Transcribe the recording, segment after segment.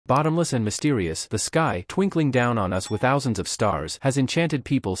Bottomless and mysterious, the sky, twinkling down on us with thousands of stars, has enchanted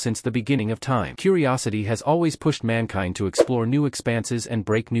people since the beginning of time. Curiosity has always pushed mankind to explore new expanses and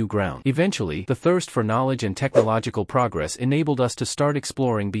break new ground. Eventually, the thirst for knowledge and technological progress enabled us to start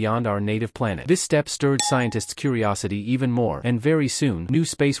exploring beyond our native planet. This step stirred scientists' curiosity even more, and very soon, new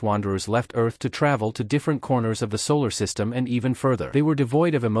space wanderers left Earth to travel to different corners of the solar system and even further. They were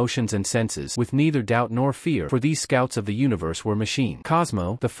devoid of emotions and senses, with neither doubt nor fear, for these scouts of the universe were machine.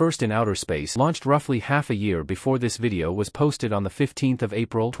 Cosmo, the first in outer space, launched roughly half a year before this video was posted on the 15th of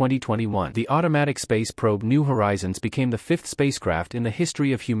April 2021. The automatic space probe New Horizons became the fifth spacecraft in the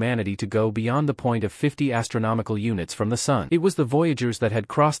history of humanity to go beyond the point of 50 astronomical units from the Sun. It was the Voyagers that had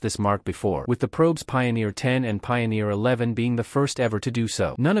crossed this mark before, with the probes Pioneer 10 and Pioneer 11 being the first ever to do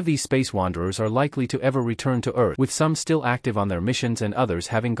so. None of these space wanderers are likely to ever return to Earth, with some still active on their missions and others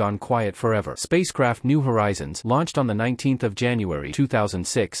having gone quiet forever. Spacecraft New Horizons, launched on the 19th of January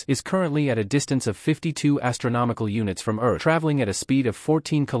 2006, is currently at a distance of 52 astronomical units from Earth, traveling at a speed of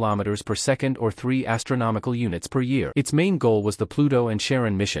 14 kilometers per second or 3 astronomical units per year. Its main goal was the Pluto and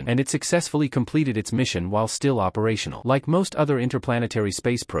Charon mission, and it successfully completed its mission while still operational. Like most other interplanetary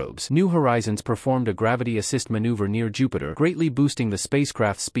space probes, New Horizons performed a gravity assist maneuver near Jupiter, greatly boosting the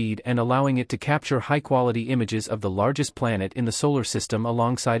spacecraft's speed and allowing it to capture high-quality images of the largest planet in the solar system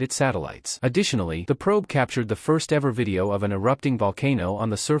alongside its satellites. Additionally, the probe captured the first-ever video of an erupting volcano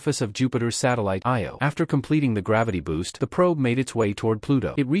on the surface of Jupiter's satellite Io. After completing the gravity boost, the probe made its way toward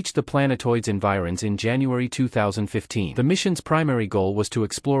Pluto. It reached the planetoid's environs in January 2015. The mission's primary goal was to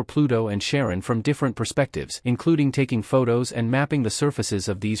explore Pluto and Charon from different perspectives, including taking photos and mapping the surfaces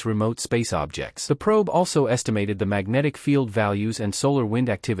of these remote space objects. The probe also estimated the magnetic field values and solar wind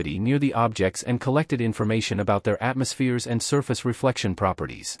activity near the objects and collected information about their atmospheres and surface reflection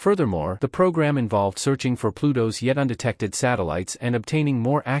properties. Furthermore, the program involved searching for Pluto's yet undetected satellites and obtaining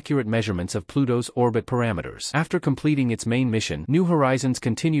more accurate measurements of Pluto's orbit parameters. After completing its main mission, New Horizons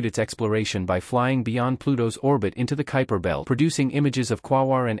continued its exploration by flying beyond Pluto's orbit into the Kuiper Belt, producing images of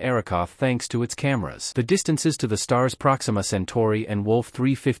Quaoar and Arrokoth thanks to its cameras. The distances to the stars Proxima Centauri and Wolf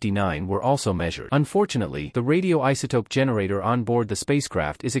 359 were also measured. Unfortunately, the radioisotope generator on board the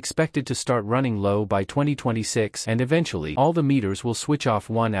spacecraft is expected to start running low by 2026, and eventually, all the meters will switch off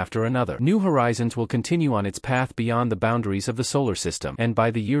one after another. New Horizons will continue on its path beyond the boundaries of the solar system, and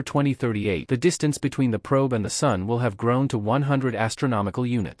by the year 2038, the distance between the probe and the Sun will have grown to 100 astronomical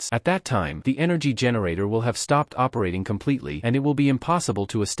units. At that time, the energy generator will have stopped operating completely, and it will be impossible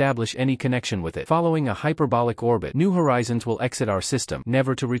to establish any connection with it. Following a hyperbolic orbit, New Horizons will exit our system,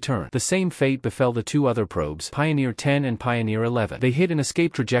 never to return. The same fate befell the two other probes, Pioneer 10 and Pioneer 11. They hit an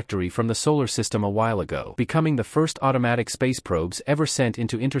escape trajectory from the solar system a while ago, becoming the first automatic space probes ever sent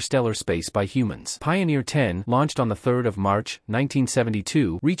into interstellar space by humans. Pioneer 10, launched on the 3rd of March,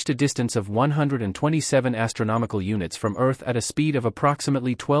 1972, reached a distance of 127 astronomical units from Earth at a speed of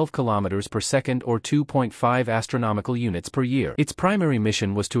approximately 12 kilometers per second or 2.5 astronomical units per year. Its primary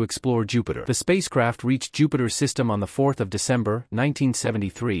mission was to explore Jupiter. The spacecraft reached Jupiter's system on the 4th of December,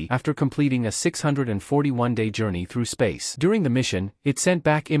 1973, after completing a 641-day journey through space. During the mission, it sent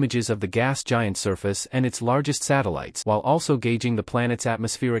back images of the gas giant surface and its largest satellites, while also gauging the planet's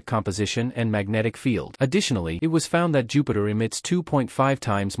atmospheric composition and magnetic field. Additionally, it was found that Jupiter emits 2.5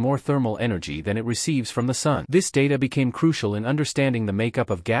 times more thermal energy than it receives from the Sun. This data became crucial in understanding the makeup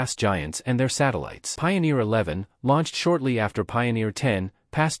of gas giants and their satellites. Pioneer 11, launched shortly after Pioneer 10,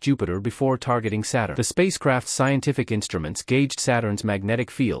 passed Jupiter before targeting Saturn. The spacecraft's scientific instruments gauged Saturn's magnetic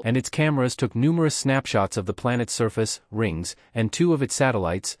field, and its cameras took numerous snapshots of the planet's surface, rings, and two of its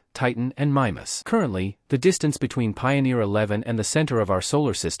satellites, Titan and Mimas. Currently, the distance between Pioneer 11 and the center of our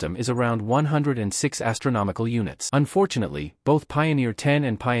solar system is around 106 astronomical units. Unfortunately, both Pioneer 10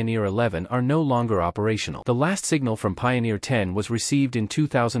 and Pioneer 11 are no longer operational. The last signal from Pioneer 10 was received in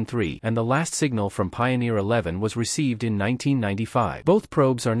 2003, and the last signal from Pioneer 11 was received in 1995. Both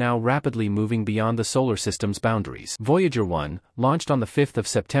probes are now rapidly moving beyond the solar system's boundaries. Voyager 1, launched on the 5th of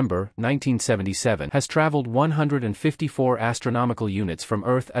September, 1977, has traveled 154 astronomical units from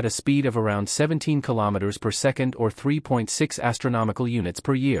Earth at a speed of around 17 kilometers per second or 3.6 astronomical units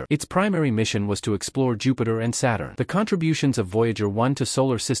per year. Its primary mission was to explore Jupiter and Saturn. The contributions of Voyager 1 to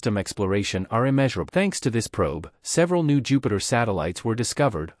solar system exploration are immeasurable. Thanks to this probe, several new Jupiter satellites were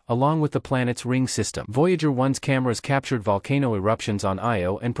discovered, along with the planet's ring system. Voyager 1's cameras captured volcano eruptions on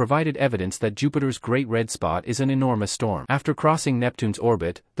Io and provided evidence that Jupiter's Great Red Spot is an enormous storm. After crossing Neptune's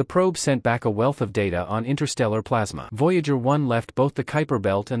orbit, the probe sent back a wealth of data on interstellar plasma. Voyager 1 left both the Kuiper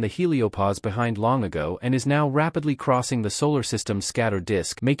belt and the heliopause behind long ago and is now rapidly crossing the solar system's scattered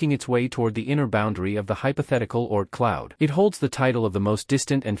disk, making its way toward the inner boundary of the hypothetical Oort cloud. It holds the title of the most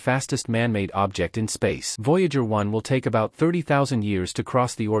distant and fastest man-made object in space. Voyager 1 will take about 30,000 years to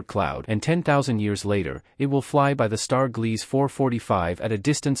cross the Oort cloud, and 10,000 years later, it will fly by the star Gliese 445 at a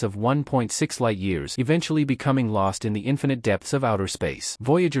distance of 1.6 light-years, eventually becoming lost in the infinite depths of outer space.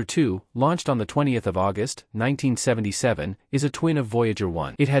 Voyager 2, launched on the 20th of August, 1977, is a twin of Voyager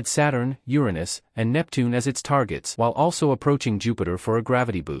 1. It had Saturn, Uranus, and Neptune as its targets, while also approaching Jupiter for a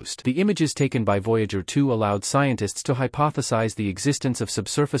gravity boost. The images taken by Voyager 2 allowed scientists to hypothesize the existence of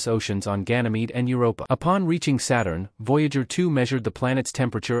subsurface oceans on Ganymede and Europa. Upon reaching Saturn, Voyager 2 measured the planet's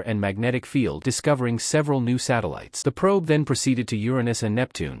temperature and magnetic field, discovering several new satellites. The probe then proceeded to Uranus and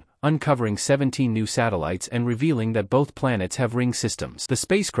Neptune, uncovering 17 new satellites and revealing that both planets have ring systems. The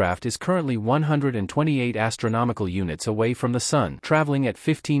spacecraft is currently 128 astronomical units away from the Sun, traveling at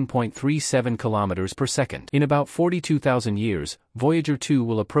 15.37 kilometers per second. In about 42,000 years, Voyager 2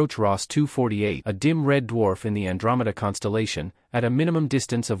 will approach Ross 248, a dim red dwarf in the Andromeda constellation, at a minimum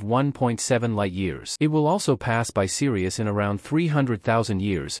distance of 1.7 light-years. It will also pass by Sirius in around 300,000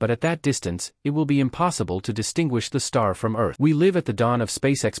 years, but at that distance, it will be impossible to distinguish the star from Earth. We live at the dawn of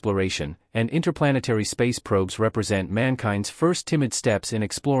space exploration, and interplanetary space probes represent mankind's first timid steps in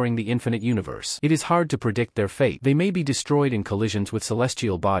exploring the infinite universe. It is hard to predict their fate. They may be destroyed in collisions with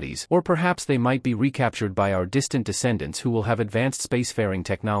celestial bodies, or perhaps they might be recaptured by our distant descendants who will have advanced spacefaring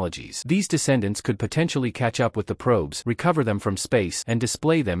technologies. These descendants could potentially catch up with the probes, recover them from space, and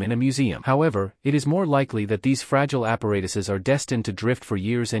display them in a museum. However, it is more likely that these fragile apparatuses are destined to drift for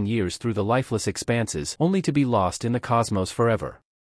years and years through the lifeless expanses, only to be lost in the cosmos forever.